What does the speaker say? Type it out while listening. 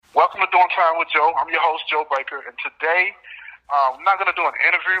Welcome to Doing Time with Joe. I'm your host, Joe Baker, and today I'm not going to do an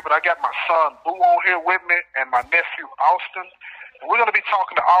interview, but I got my son, Boo, on here with me, and my nephew, Austin. And we're going to be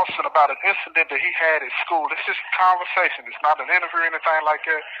talking to Austin about an incident that he had at school. It's just a conversation. It's not an interview or anything like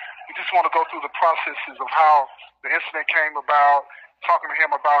that. We just want to go through the processes of how the incident came about, talking to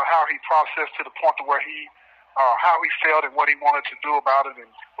him about how he processed to the point to where how he felt and what he wanted to do about it. And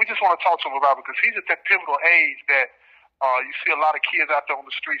we just want to talk to him about it because he's at that pivotal age that you see a lot of kids out there on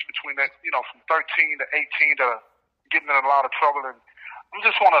the streets between that, from 13 to 18 that are getting in a lot of trouble. And we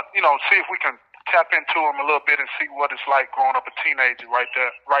just want to, see if we can tap into him a little bit and see what it's like growing up a teenager right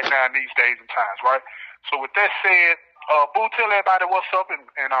now in these days and times, right? So with that said, Boo, tell everybody what's up and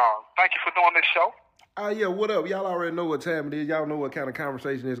thank you for doing this show. Yeah, what up? Y'all already know what time it is. Y'all know what kind of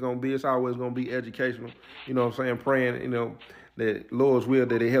conversation it's going to be. It's always going to be educational. You know what I'm saying? Praying, that Lord's will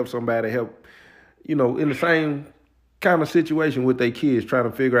that they help somebody help, in the same kind of situation with their kids, trying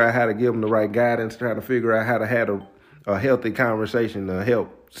to figure out how to give them the right guidance, trying to figure out how to have a healthy conversation to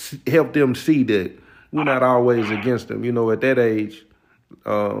help them see that we're not always against them. At that age,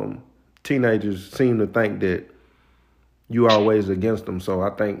 teenagers seem to think that you're always against them. So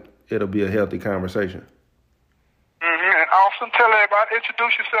I think it'll be a healthy conversation. Mm-hmm. And Austin,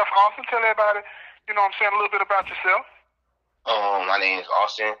 introduce yourself, Austin. Tell everybody, a little bit about yourself. My name is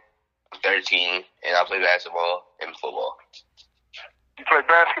Austin. I'm 13, and I play basketball and football. You play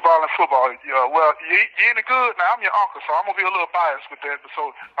basketball and football. Well, you any good? Now, I'm your uncle, so I'm going to be a little biased with that.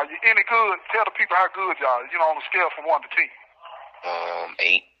 So, are you any good? Tell the people how good y'all are, on a scale from 1 to 10.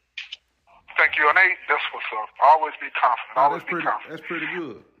 8. Thank you, an 8. That's what's up. Always be confident. Confident. That's pretty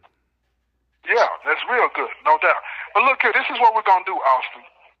good. Yeah, that's real good, no doubt. But look here, this is what we're going to do, Austin.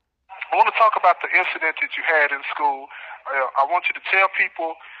 I want to talk about the incident that you had in school. I want you to tell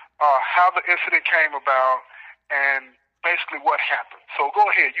people how the incident came about and basically what happened. So go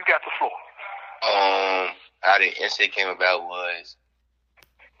ahead, you got the floor. How the incident came about was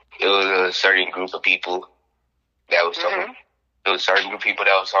it was a certain group of people that was talking. It was a certain group of people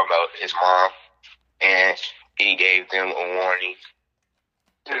that was talking about his mom, and he gave them a warning.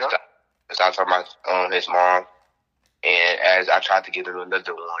 Yeah. Stop talking about his mom. And as I tried to give him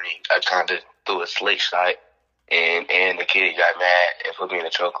another warning, I kind of threw a slick shot, and the kid got mad and put me in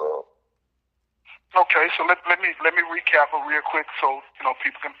a chokehold. Okay, so let me recap it real quick so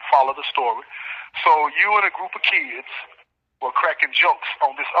people can follow the story. So you and a group of kids were cracking jokes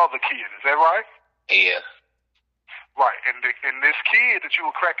on this other kid, is that right? Yeah. Right, and this kid that you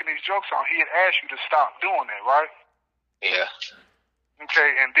were cracking these jokes on, he had asked you to stop doing that, right? Yeah.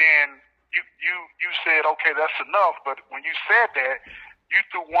 Okay, and then you said, okay, that's enough, but when you said that, you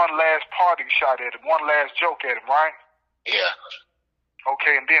threw one last parting shot at him, one last joke at him, right? Yeah.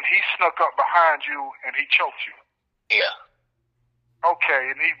 Okay, and then he snuck up behind you and he choked you. Yeah. Okay,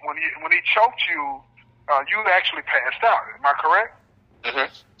 and when he choked you, you actually passed out. Am I correct? Mhm.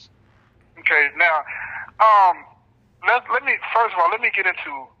 Okay, now, let me first of all let me get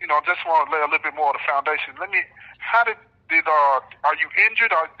into just want to lay a little bit more of the foundation. Are you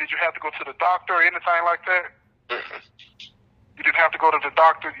injured or did you have to go to the doctor or anything like that? Mhm. You didn't have to go to the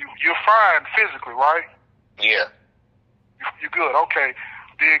doctor. You're fine physically, right? Yeah. You're good. Okay,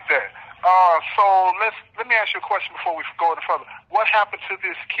 dig that. So let me ask you a question before we go any further. What happened to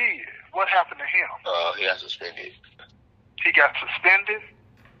this kid? What happened to him? He got suspended. He got suspended?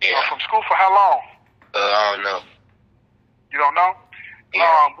 Yeah. From school for how long? I don't know. You don't know?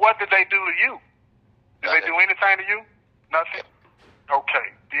 Yeah. What did they do to you? Did Nothing. they do anything to you? Nothing?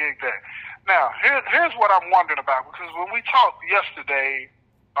 Okay, dig that. Now, here's what I'm wondering about, because when we talked yesterday,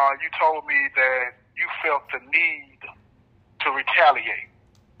 you told me that you felt the need to retaliate,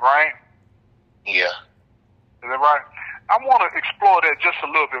 right? Yeah. Is that right? I want to explore that just a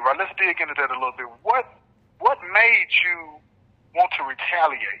little bit, right? Let's dig into that a little bit. What made you want to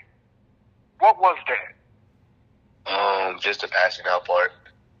retaliate? What was that? Just the passing out part.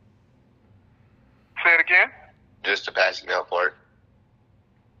 Say it again? Just the passing out part.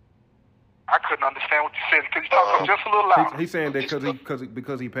 I couldn't understand what you said. Could you talk up just a little louder? He's saying that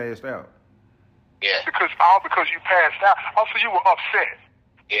because he passed out. Yeah. Because you passed out. Also, you were upset.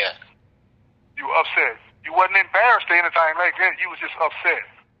 Yeah. You were upset. You wasn't embarrassed or anything like that. You was just upset.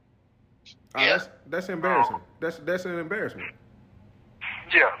 Yeah. That's embarrassing. That's an embarrassment.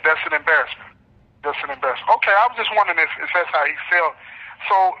 Yeah, that's an embarrassment. That's an embarrassment. Okay, I was just wondering if that's how he felt.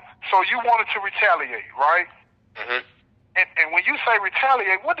 So you wanted to retaliate, right? Mhm. And when you say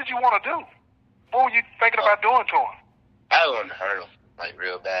retaliate, what did you want to do? What were you thinking about doing to him? I wanted to hurt him, like,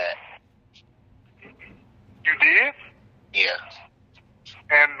 real bad. You did? Yeah.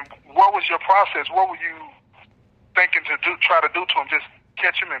 And what was your process? What were you thinking to try to do to him? Just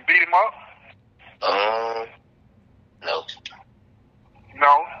catch him and beat him up? No.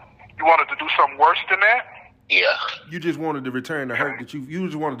 No? You wanted to do something worse than that? Yeah. You just wanted to return the hurt that you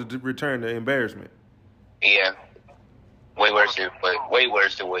just wanted to return the embarrassment. Yeah. Way worse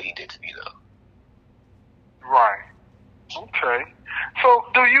than what he did to me, though. Right. Okay. So,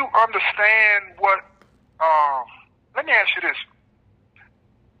 do you understand what? Let me ask you this: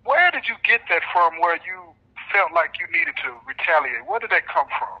 where did you get that from? Where you felt like you needed to retaliate? Where did that come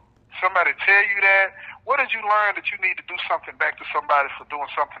from? Somebody tell you that? Where did you learn that you need to do something back to somebody for doing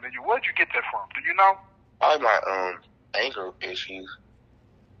something to you? Where did you get that from? Do you know? All my anger issues.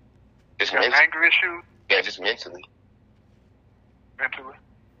 Just anger issues? Yeah, just mentally. Mentally?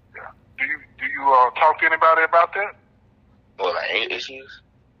 Yeah. Do you talk to anybody about that? Well, my anger issues?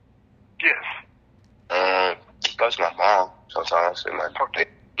 Yes. That's my mom sometimes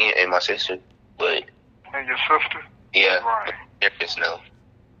and my sister, but. And your sister? Yeah. Right. Just no.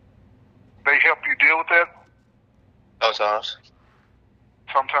 They help you deal with that? Sometimes.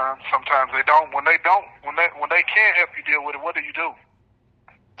 Sometimes they don't. When they can't help you deal with it, what do you do?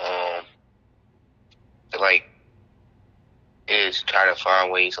 Is try to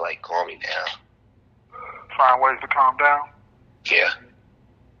find ways to calm me down. Find ways to calm down? Yeah.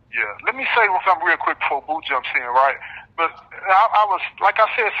 Yeah. Let me say something real quick before Boo jumps in, right? But I was, like I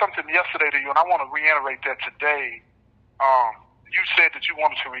said something yesterday to you, and I want to reiterate that today. You said that you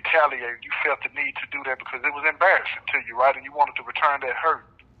wanted to retaliate. You felt the need to do that because it was embarrassing to you, right? And you wanted to return that hurt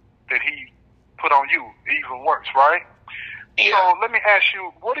that he put on you, even worse, right? Yeah. So let me ask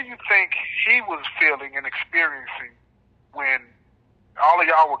you, what do you think he was feeling and experiencing when all of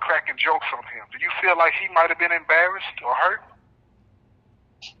y'all were cracking jokes on him? Do you feel like he might have been embarrassed or hurt?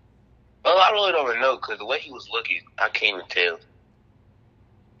 Well, I really don't know because the way he was looking, I can't even tell.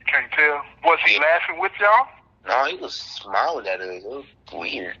 You can't tell? Was he laughing with y'all? No, he was smiling at us. It was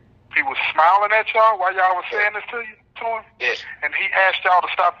weird. He was smiling at y'all while y'all were saying this to him? Yeah. And he asked y'all to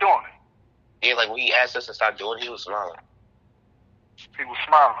stop doing it? Yeah, when he asked us to stop doing it, he was smiling. He was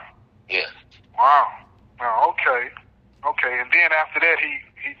smiling? Yeah. Wow. Oh, okay. Okay, and then after that, he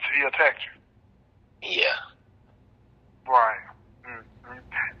attacked you? Yeah. Right. Mm-hmm.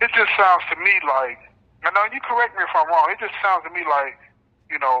 It just sounds to me like, and now you correct me if I'm wrong, it just sounds to me like,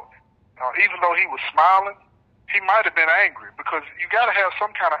 even though he was smiling, he might have been angry because you got to have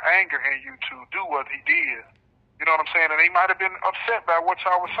some kind of anger in you to do what he did. You know what I'm saying? And he might have been upset by what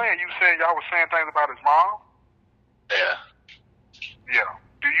y'all were saying. You said y'all were saying things about his mom? Yeah. Yeah.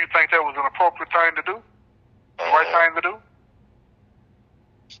 Do you think that was an appropriate thing to do? The right thing to do?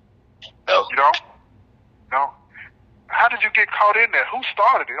 No. You don't? No. How did you get caught in that? Who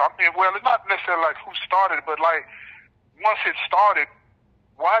started it? I mean, well, it's not necessarily like who started it, but once it started,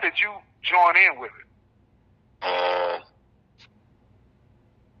 why did you join in with it?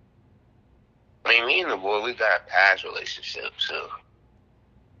 Me and the boy, we got a past relationship, so.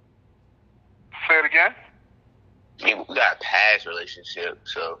 Say it again? We got a past relationship,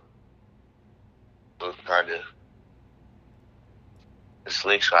 so. It was kind of. The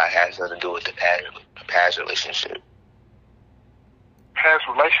slick shot has nothing to do with the past relationship. Past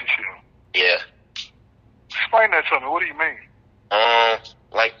relationship? Yeah. Explain that to me. What do you mean?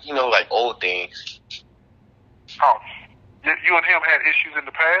 Old things. Oh, you and him had issues in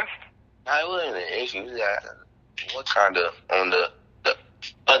the past? I wasn't an issue. What kind of on the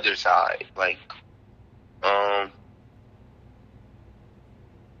other side, gay.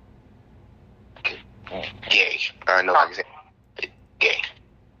 I know how to say gay.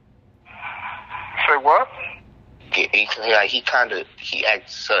 Say what? Gay. He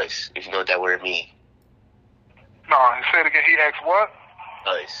acts sus. If you know what that word means. No, say it again. He asked what?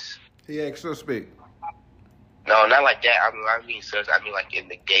 Sus. He acts suspect. No, not like that. I mean sus. I mean in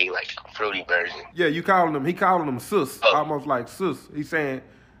the gay, fruity version. Yeah, he calling him sus, almost like sus. He's saying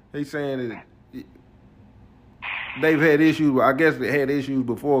that they've had issues. I guess they had issues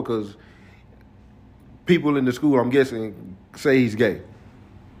before because people in the school, I'm guessing, say he's gay.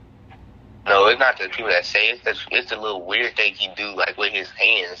 No, it's not the people that say it. It's the little weird thing he do, with his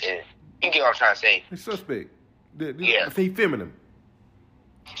hands. And you get what I'm trying to say. He's suspect. Yeah. He feminine.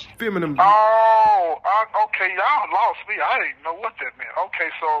 Feminine. Oh, okay. Y'all lost me. I didn't know what that meant. Okay,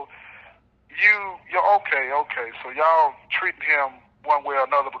 so you're okay. So y'all treating him one way or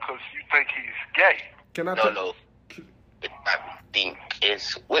another because you think he's gay. Can I? No. I think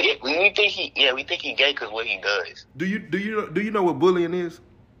it's we think we think he's gay because what he does. Do you know what bullying is?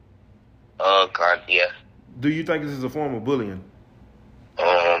 God, yeah. Do you think this is a form of bullying?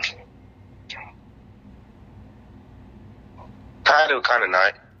 Kind of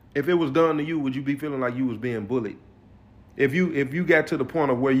not. If it was done to you, would you be feeling like you was being bullied? If you got to the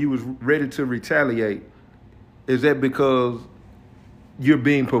point of where you was ready to retaliate, is that because you're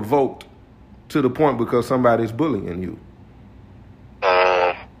being provoked to the point because somebody's bullying you?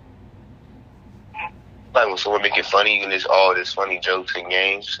 Like when someone making funny and it's all this funny jokes and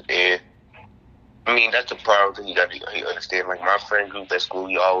games, and I mean that's the problem. You got to understand. Like my friend group at school,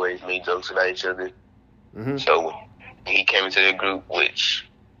 we always made jokes about each other. Mm-hmm. So when he came into the group, I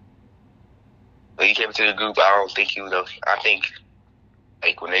don't think he was. I think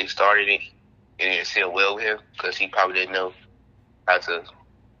like when they started it didn't sit well with him because he probably didn't know how to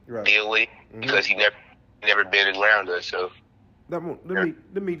deal with it because he never been around us. So. Let me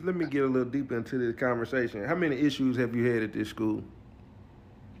get a little deeper into this conversation. How many issues have you had at this school?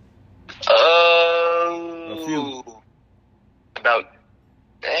 A few. About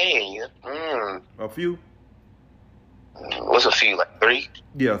a few. What's a few? Like 3?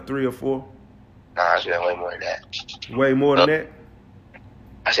 Yeah, 3 or 4. Nah, I said way more than that. Way more than that?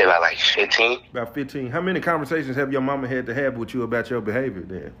 I said about like 15. About 15. How many conversations have your mama had to have with you about your behavior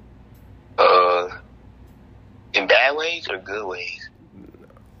then? In bad ways or good ways?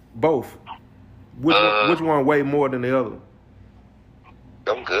 Both. Which one way more than the other?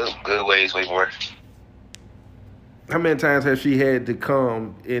 Some good ways way more. How many times has she had to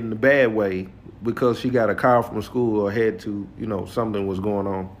come in the bad way because she got a call from school or had to, something was going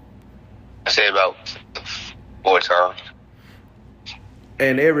on? I say about 4 times.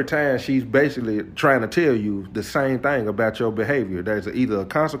 And every time she's basically trying to tell you the same thing about your behavior. There's either a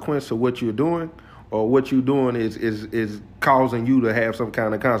consequence to what you're doing or what you're doing is causing you to have some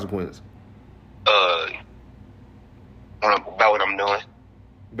kind of consequence? About what I'm doing.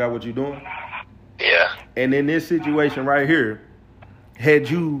 About what you're doing? Yeah. And in this situation right here, had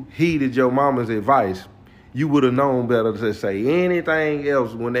you heeded your mama's advice, you would have known better to say anything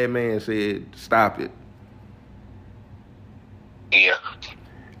else when that man said, stop it. Yeah.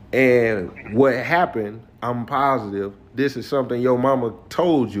 And what happened, I'm positive, this is something your mama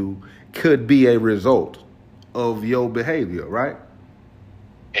told you could be a result of your behavior, right?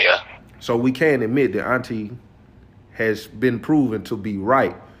 Yeah. So we can't admit that Auntie has been proven to be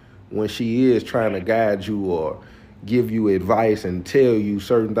right when she is trying to guide you or give you advice and tell you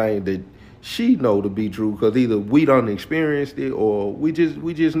certain things that she know to be true, because either we done experienced it or we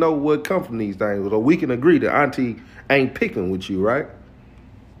just know what come from these things. Or we can agree that Auntie ain't picking with you, right?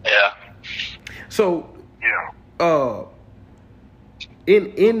 Yeah. So,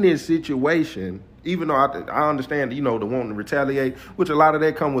 in this situation, even though I understand, the wanting to retaliate, which a lot of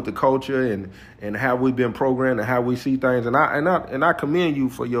that come with the culture and how we've been programmed and how we see things, and I commend you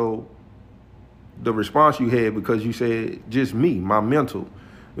for the response you had, because you said just me, my mental,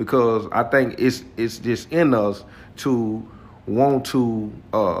 because I think it's just in us to want to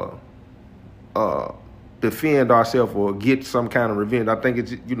defend ourselves or get some kind of revenge. I think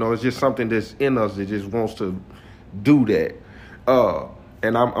it's it's just something that's in us that just wants to do that.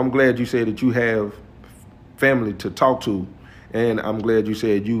 And I'm glad you said that you have family to talk to, and I'm glad you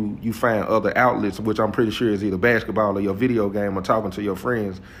said you find other outlets, which I'm pretty sure is either basketball or your video game or talking to your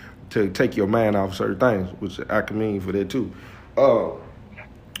friends to take your mind off certain things, which I commend you for that too.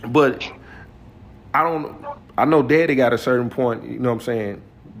 But I know Daddy got a certain point, you know what I'm saying?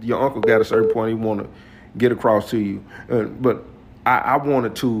 Your uncle got a certain point he want to get across to you. But I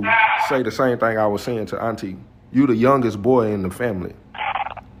wanted to say the same thing I was saying to Auntie. You the youngest boy in the family.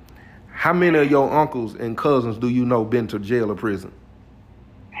 How many of your uncles and cousins do you know been to jail or prison?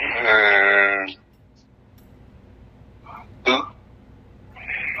 2.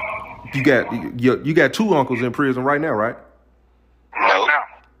 You got 2 uncles in prison right now, right? No.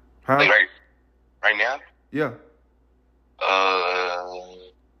 Huh? Like right now? Yeah.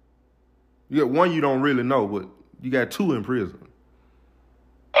 You got 1 you don't really know, but you got 2 in prison.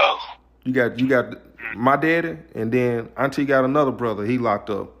 Oh. You got my daddy, and then Auntie got another brother. He locked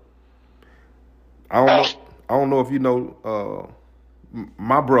up. I don't know if you know.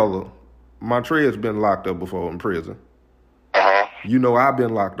 My brother, Montreal's been locked up before in prison. I've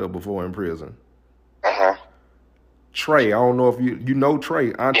been locked up before in prison. Trey, I don't know if you know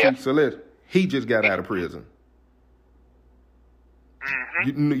Trey, Auntie Celeste. He just got out of prison.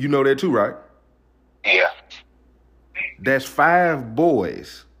 Mm-hmm. You know that too, right? Yeah. That's 5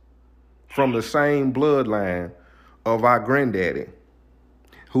 boys from the same bloodline of our granddaddy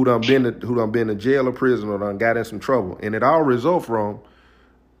who done been to jail or prison or done got in some trouble. And it all result from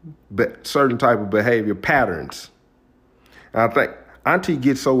certain type of behavior patterns. And I think Auntie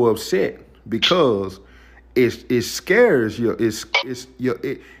gets so upset because it scares you.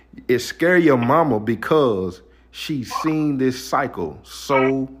 It scare your mama because she's seen this cycle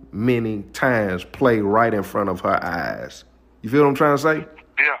so many times play right in front of her eyes. You feel what I'm trying to say?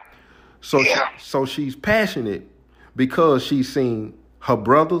 Yeah. So she's passionate because she's seen her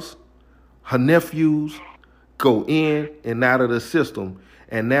brothers, her nephews go in and out of the system,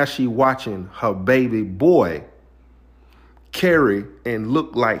 and now she watching her baby boy carry and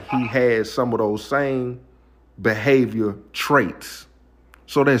look like he has some of those same behavior traits.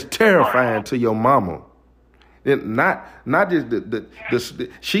 So that's terrifying to your mama. And not just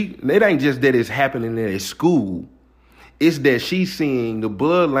it ain't just that it's happening at school. It's that she's seeing the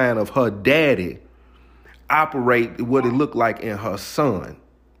bloodline of her daddy operate what it looked like in her son.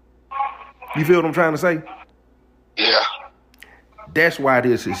 You feel what I'm trying to say? Yeah. That's why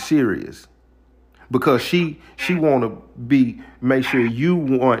this is serious. Because she want to make sure you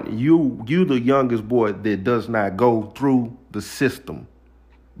the youngest boy that does not go through the system.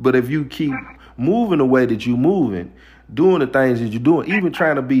 But if you keep moving the way that you're moving, doing the things that you're doing, even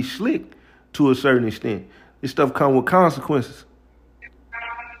trying to be slick to a certain extent, this stuff come with consequences.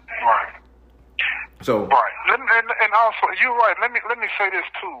 Right. So right, and also you're right. Let me say this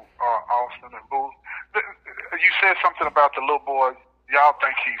too, Austin and Boo. You said something about the little boy. Y'all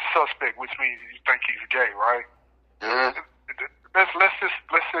think he's suspect, which means you think he's gay, right? Mm-hmm. Let's just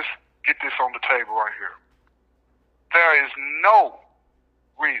get this on the table right here. There is no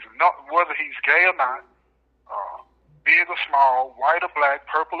reason, whether he's gay or not, big or small, white or black,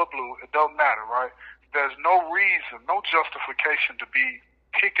 purple or blue, it doesn't matter, right? There's no reason, no justification to be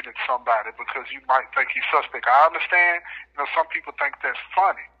kicking at somebody because you might think he's suspect. I understand, some people think that's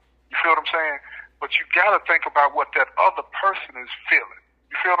funny. You feel what I'm saying? But you got to think about what that other person is feeling.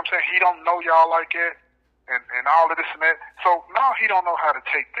 You feel what I'm saying? He don't know y'all like that and all of this and that. So now he don't know how to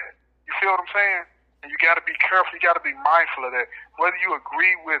take that. You feel what I'm saying? And you got to be careful. You got to be mindful of that. Whether you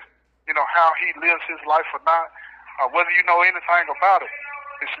agree with, how he lives his life or not, whether you know anything about it,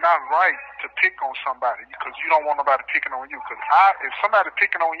 it's not right to pick on somebody because you don't want nobody picking on you. Because if somebody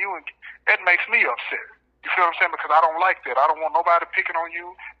picking on you, that makes me upset. You feel what I'm saying? Because I don't like that. I don't want nobody picking on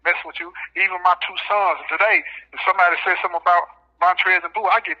you, messing with you. Even my two sons. Today, if somebody says something about Montrez and Boo,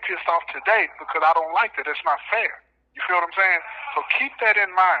 I get pissed off today because I don't like that. That's not fair. You feel what I'm saying? So keep that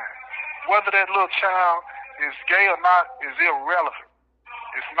in mind. Whether that little child is gay or not is irrelevant.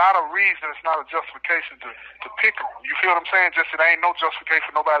 It's not a reason. It's not a justification to pick on. You feel what I'm saying? Just it ain't no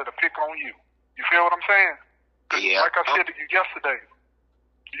justification for nobody to pick on you. You feel what I'm saying? Yeah. Like I said to you yesterday,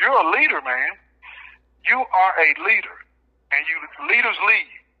 you're a leader, man. You are a leader, and leaders lead.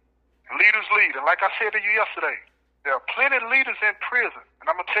 Leaders lead. And like I said to you yesterday, there are plenty of leaders in prison, and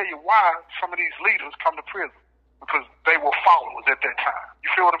I'm going to tell you why some of these leaders come to prison. Because they were followers at that time. You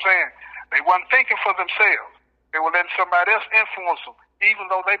feel what I'm saying? They weren't thinking for themselves. They were letting somebody else influence them, even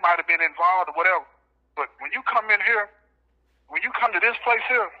though they might have been involved or whatever. But when you come in here, when you come to this place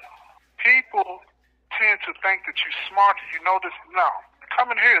here, people tend to think that you're smart. You know this. No.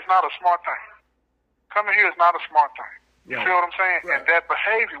 Coming here is not a smart thing. Coming here is not a smart thing. You feel what I'm saying? Right. And that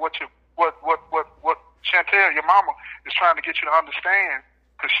behavior, what Chantel, your mama, is trying to get you to understand,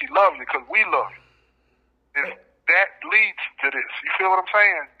 because she loves you, because we love you, that leads to this. You feel what I'm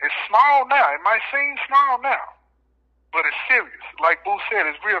saying? It's small now. It might seem small now, but it's serious. Like Boo said,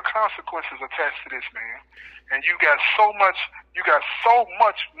 there's real consequences attached to this, man. And you got so much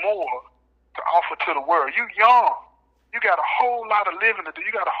more to offer to the world. You young. You got a whole lot of living to do.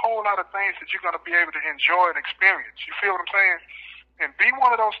 You got a whole lot of things that you're going to be able to enjoy and experience. You feel what I'm saying? And be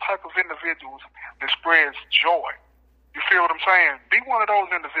one of those type of individuals that spreads joy. You feel what I'm saying? Be one of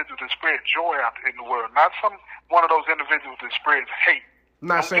those individuals that spread joy out in the world, not one of those individuals that spreads hate.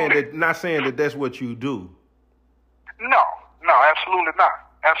 Not saying that that's what you do. No, absolutely not.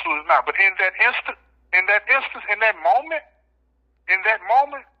 Absolutely not. But in that moment,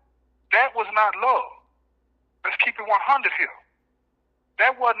 that was not love. Let's keep it 100 here.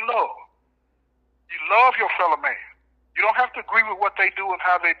 That wasn't love. You love your fellow man. You don't have to agree with what they do and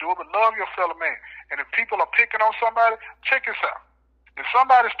how they do it, but love your fellow man. And if people are picking on somebody, check this out. If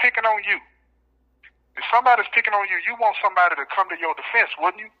somebody's picking on you, you want somebody to come to your defense,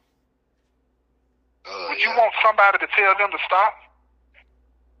 wouldn't you? Would you want somebody to tell them to stop?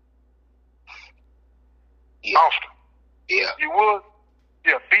 Yeah. Austin. Yeah. You would?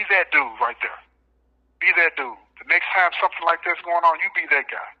 Yeah, be that dude right there. Be that dude. The next time something like that's going on, you be that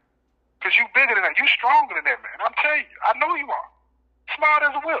guy. Because you bigger than that. You stronger than that, man. I'm telling you. I know you are. Smart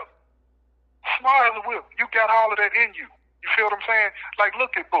as a whip. Smart as a whip. You got all of that in you. You feel what I'm saying? Like,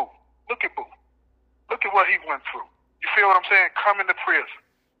 look at Boo. Look at Boo. Look at what he went through. You feel what I'm saying? Coming to prison.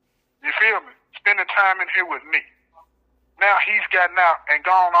 You feel me? Spending time in here with me. Now he's gotten out and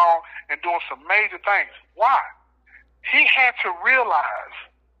gone on and doing some major things. Why? He had to realize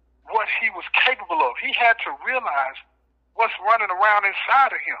what he was capable of. He had to realize what's running around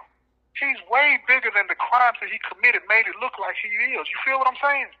inside of him. He's way bigger than the crimes that he committed made it look like he is. You feel what I'm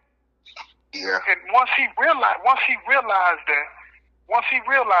saying? Yeah. And once he realized that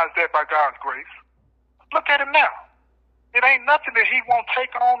by God's grace, look at him now. It ain't nothing that he won't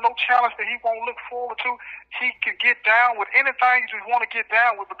take on, no challenge that he won't look forward to. He can get down with anything you just want to get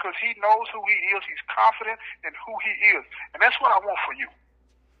down with because he knows who he is. He's confident in who he is. And that's what I want for you.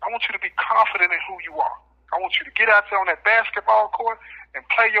 I want you to be confident in who you are. I want you to get out there on that basketball court and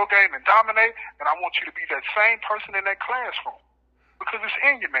play your game and dominate. And I want you to be that same person in that classroom. Because it's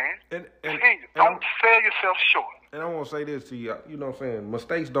in you, man. It's in you. Don't sell yourself short. And I want to say this to you. You know what I'm saying?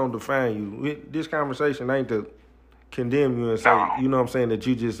 Mistakes don't define you. This conversation ain't to condemn you and say, you know what I'm saying, that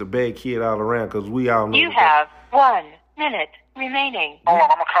you just a bad kid all around, because we all know. You have 1 minute remaining. Hold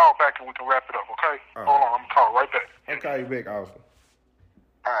on, I'm going to call back and we can wrap it up, okay? All Hold right. on, I'm going to call right back. I'll call you back, Austin.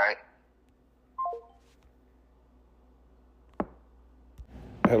 All right.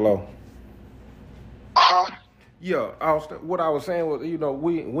 Hello. Uh-huh. Yeah, Austin, what I was saying was, you know,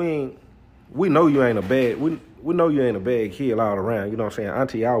 we know you ain't a bad, we know you ain't a bad kid all around, you know what I'm saying?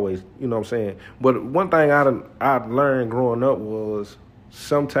 Auntie always, you know what I'm saying? But one thing I learned growing up was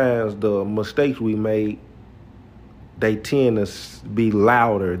sometimes the mistakes we made, they tend to be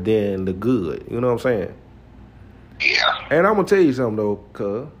louder than the good, you know what I'm saying? Yeah. And I'm going to tell you something, though,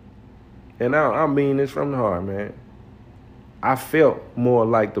 cuz, and I mean this from the heart, man. I felt more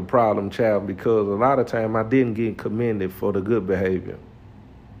like the problem child because a lot of time I didn't get commended for the good behavior.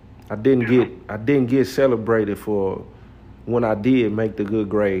 I didn't get celebrated for when I did make the good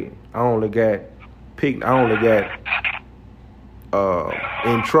grade. I only got picked. I only got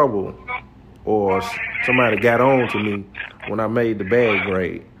in trouble, or somebody got on to me when I made the bad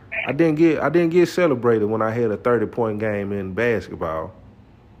grade. I didn't get celebrated when I had a 30-point game in basketball.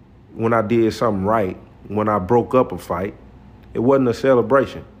 When I did something right, when I broke up a fight, it wasn't a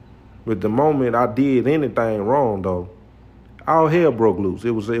celebration. But the moment I did anything wrong, though, all hell broke loose.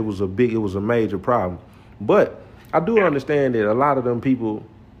 It was a major problem. But I do understand that a lot of them people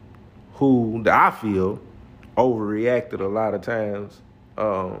who I feel overreacted a lot of times,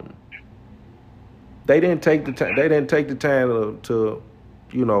 they didn't take the time. They didn't take the time to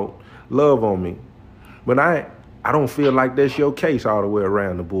you know, love on me. But I don't feel like that's your case all the way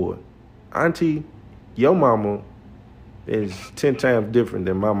around the board. Auntie, your mama is 10 times different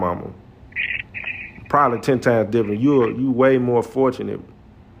than my mama. Probably 10 times different. You way more fortunate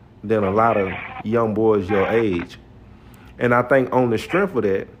than a lot of young boys your age. And I think on the strength of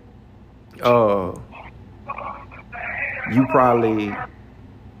that, you probably,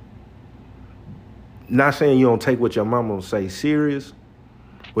 not saying you don't take what your mama say serious,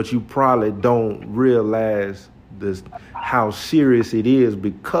 but you probably don't realize how serious it is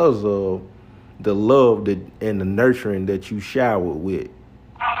because of the love and the nurturing that you showered with.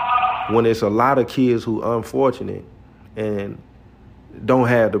 When it's a lot of kids who unfortunate and don't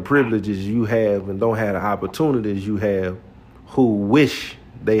have the privileges you have and don't have the opportunities you have, who wish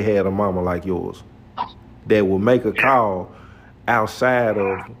they had a mama like yours that will make a call outside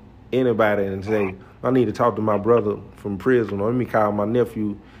of anybody and say, I need to talk to my brother from prison, or let me call my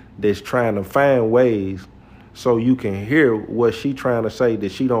nephew that's trying to find ways so you can hear what she trying to say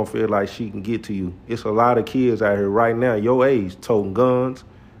that she don't feel like she can get to you. It's a lot of kids out here right now, your age, toting guns.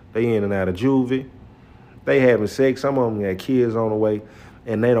 They in and out of juvie. They having sex. Some of them got kids on the way,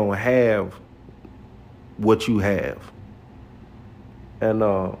 and they don't have what you have. And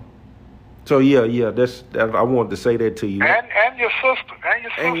so yeah, that's I wanted to say that to you. And your sister,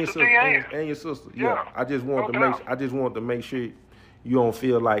 and your sister. Yeah. I just wanted to make sure you don't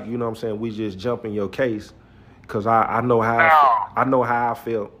feel like, you know what I'm saying, we just jump in your case, because I know how I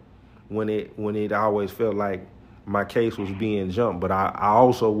felt when it always felt like my case was being jumped, but I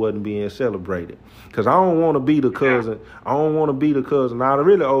also wasn't being celebrated, because I don't want to be the cousin. I don't want to be the cousin. I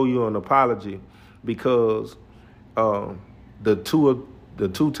really owe you an apology, because the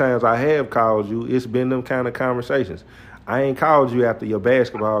two times I have called you, it's been them kind of conversations. I ain't called you after your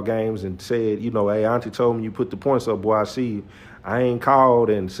basketball games and said, you know, hey, Auntie told me you put the points up, boy, I see you. I ain't called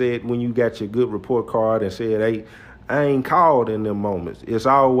and said when you got your good report card and said, hey, I ain't called in them moments. It's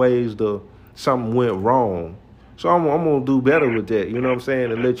always something went wrong. So I'm going to do better with that, you know what I'm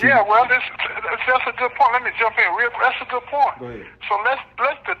saying, and let you... Yeah, well, that's a good point. Let me jump in real quick. That's a good point. Go ahead. So let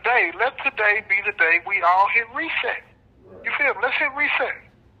today be the day we all hit reset. You feel me? Let's hit reset.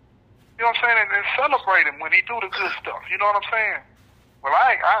 You know what I'm saying? And celebrate him when he do the good stuff. You know what I'm saying? Well,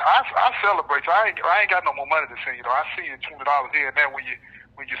 I celebrate you. I ain't got no more money to send you, though. I see you $20 here and there when you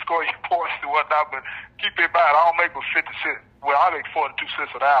score your points and whatnot, but keep in mind, I don't make but 50 cents. Well, I make 42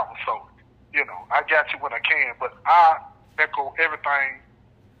 cents an hour, so, you know, I got you when I can. But I echo everything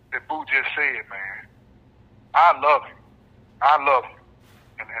that Boo just said, man. I love you. I love you.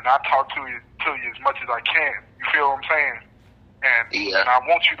 And I talk to you as much as I can. You feel what I'm saying? And I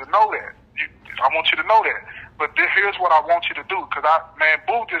want you to know that. I want you to know that. But here's what I want you to do, because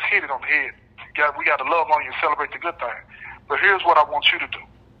Boo just hit it on the head. We got to love on you and celebrate the good thing. But here's what I want you to do.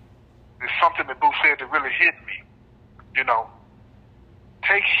 It's something that Boo said that really hit me. You know,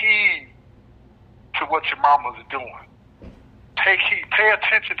 take heed to what your mama's doing. Take heed. Pay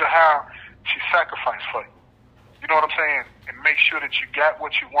attention to how she sacrificed for you. You know what I'm saying? And make sure that you got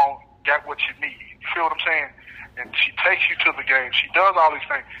what you want, got what you need. You feel what I'm saying? And she takes you to the game. She does all these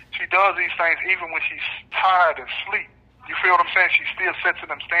things. She does these things even when she's tired and sleep. You feel what I'm saying? She still sits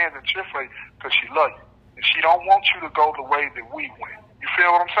in them stands and cheer for you because she loves you. And she don't want you to go the way that we went. You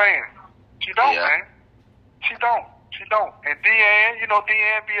feel what I'm saying? She don't, man. She don't. She don't. And Deanne, you know,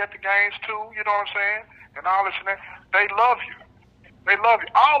 Deanne be at the games too, you know what I'm saying? And all this and that. They love you. They love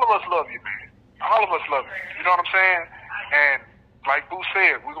you. All of us love you, man. All of us love you. You know what I'm saying? And like Boo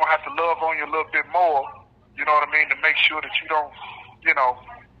said, we're going to have to love on you a little bit more, you know what I mean, to make sure that you don't, you know,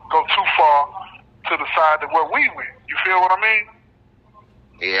 go too far to the side of where we went. You feel what I mean?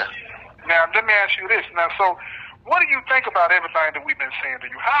 Yeah. Now, let me ask you this. Now, so what do you think about everything that we've been saying to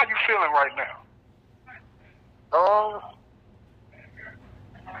you? How are you feeling right now?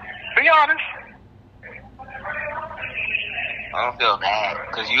 Be honest. I don't feel bad,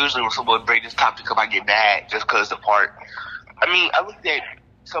 because usually when someone brings this topic up, I get mad just because the part. I mean, I look at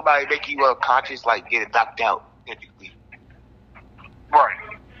somebody making you unconscious, like getting knocked out, technically. Right.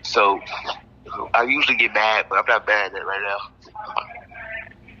 So, I usually get mad, but I'm not mad at it right now.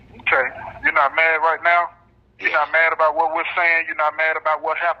 Okay. You're not mad right now? You're not mad about what we're saying? You're not mad about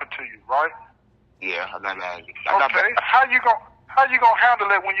what happened to you, right? Yeah, I'm not mad. Okay. How you gonna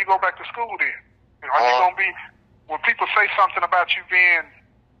handle it when you go back to school then? Are you gonna be, when people say something about you being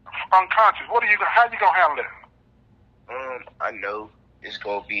unconscious, how you gonna handle that? I know it's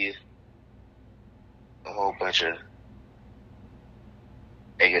gonna be a whole bunch of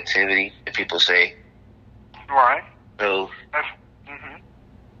negativity that people say. Right. So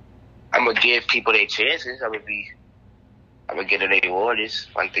I'm gonna give people their chances. I'm gonna get them their warnings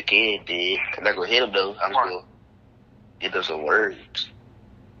like the kid did. I'm not gonna hit them though. I'm just gonna give them some words.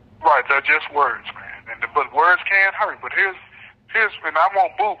 Right, they're just words, man. But words can hurt. But here's, and I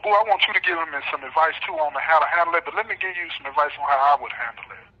want Boo, I want you to give him some advice too on how to handle it. But let me give you some advice on how I would handle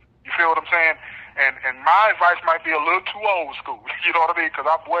it. You feel what I'm saying? And my advice might be a little too old school. You know what I mean? Because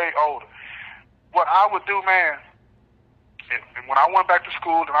I'm way older. What I would do, man, and when I went back to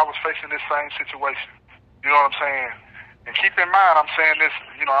school and I was facing this same situation, you know what I'm saying? And keep in mind, I'm saying this,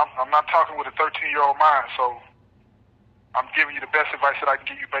 you know, I'm not talking with a 13-year-old mind, so I'm giving you the best advice that I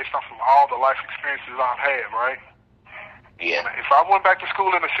can give you based off of all the life experiences I've had, right? Yeah. If I went back to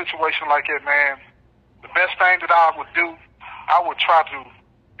school in a situation like that, man, the best thing that I would do, I would try to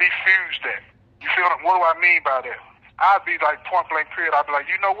defuse that. You feel what do I mean by that? I'd be like point blank period. I'd be like,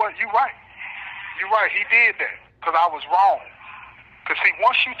 you know what? You're right. You're right. He did that because I was wrong. Because see,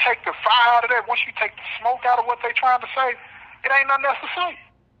 once you take the fire out of that, once you take the smoke out of what they trying to say, it ain't nothing else to say.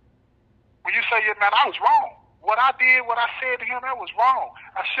 When you say, yeah, man, I was wrong. What I did, what I said to him, that was wrong.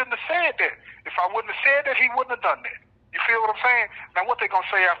 I shouldn't have said that. If I wouldn't have said that, he wouldn't have done that. You feel what I'm saying? Now, what they going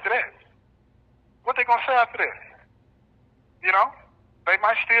to say after that? What they going to say after that? You know? They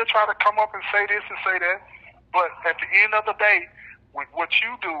might still try to come up and say this and say that, but at the end of the day, what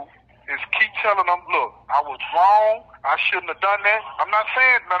you do is keep telling them, look, I was wrong. I shouldn't have done that. I'm not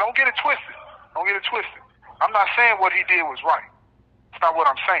saying, now don't get it twisted. Don't get it twisted. I'm not saying what he did was right. That's not what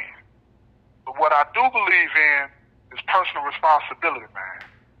I'm saying. But what I do believe in is personal responsibility, man.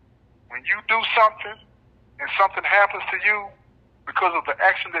 When you do something and something happens to you because of the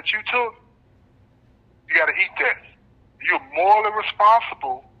action that you took, you got to eat that. You're morally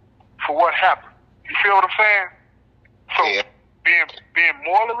responsible for what happened. You feel what I'm saying? So being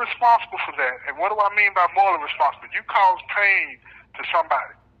morally responsible for that, and what do I mean by morally responsible? You cause pain to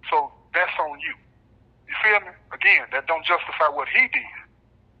somebody, so that's on you. You feel me? Again, that don't justify what he did,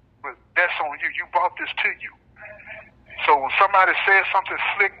 but that's on you. You brought this to you. So when somebody says something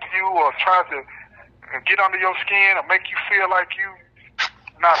slick to you or tries to get under your skin or make you feel like you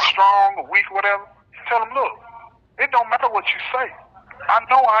not strong or weak or whatever, tell them, look, it don't matter what you say. I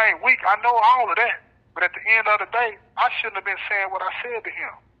know I ain't weak. I know all of that. But at the end of the day, I shouldn't have been saying what I said to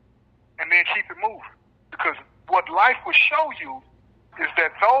him. And then keep it moving. Because what life will show you is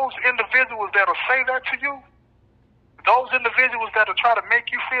that those individuals that will say that to you, those individuals that will try to make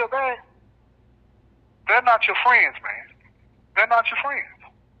you feel bad, they're not your friends, man. they're not your friends.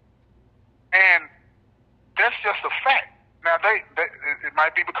 And that's just a fact. Now, it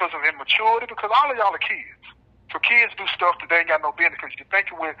might be because of immaturity, because all of y'all are kids. So kids do stuff that they ain't got no business, because you think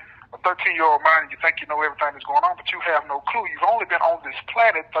you're with a 13-year-old mind and you think you know everything that's going on, but you have no clue. You've only been on this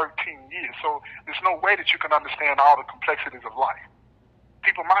planet 13 years, so there's no way that you can understand all the complexities of life.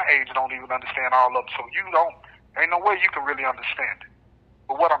 People my age don't even understand all of it, so ain't no way you can really understand it.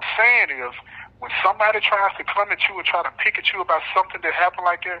 But what I'm saying is, when somebody tries to come at you and try to pick at you about something that happened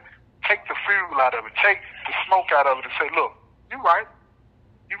like that, take the fuel out of it, take the smoke out of it, and say, look, you're right.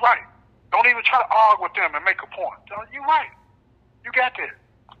 You're right. Don't even try to argue with them and make a point. You're right. You got that.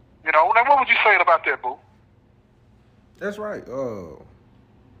 Now what would you say about that, Boo? That's right.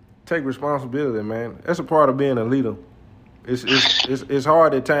 Take responsibility, man. That's a part of being a leader. It's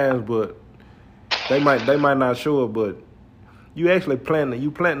hard at times, but they might not show it, but you actually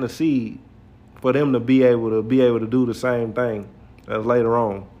planting a seed for them to be able to do the same thing as later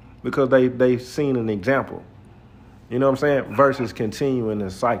on, because they seen an example. You know what I'm saying? Versus continuing the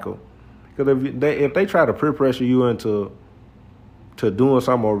cycle. Because if they try to peer pressure you into doing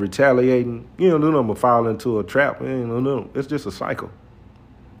something or retaliating, you don't do nothing but fall into a trap. It's just a cycle.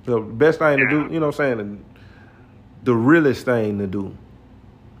 The best thing to do, you know what I'm saying, the realest thing to do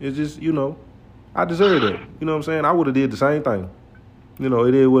is just, I deserve that. You know what I'm saying? I would have did the same thing.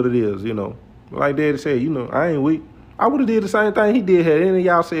 It is what it is, Like Daddy said, I ain't weak. I would have did the same thing he did had any of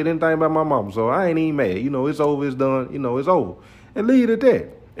y'all said anything about my mom. So I ain't even mad. It's over, it's done, it's over. And leave it at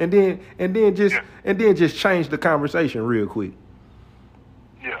that. And then just change the conversation real quick.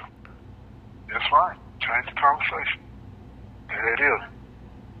 Yeah. That's right. Change the conversation. There it is.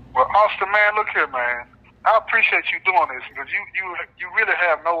 Well, Austin, man, look here, man. I appreciate you doing this, because you really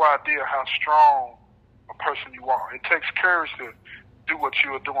have no idea how strong a person you are. It takes courage to do what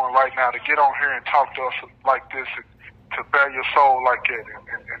you are doing right now, to get on here and talk to us like this, and to bare your soul like that,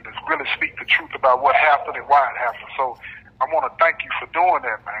 and to really speak the truth about what happened and why it happened. So I want to thank you for doing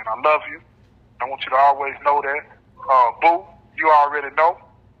that, man. I love you. I want you to always know that. Boo, you already know.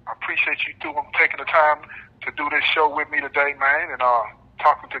 I appreciate you taking the time to do this show with me today, man, and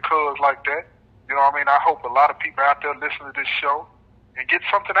talking to cuz like that. You know what I mean? I hope a lot of people out there listen to this show and get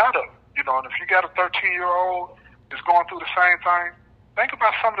something out of it. And if you got a 13-year-old that's going through the same thing, think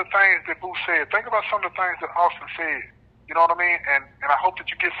about some of the things that Boo said. Think about some of the things that Austin said. You know what I mean? And I hope that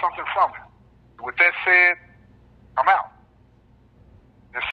you get something from it. With that said, I'm out.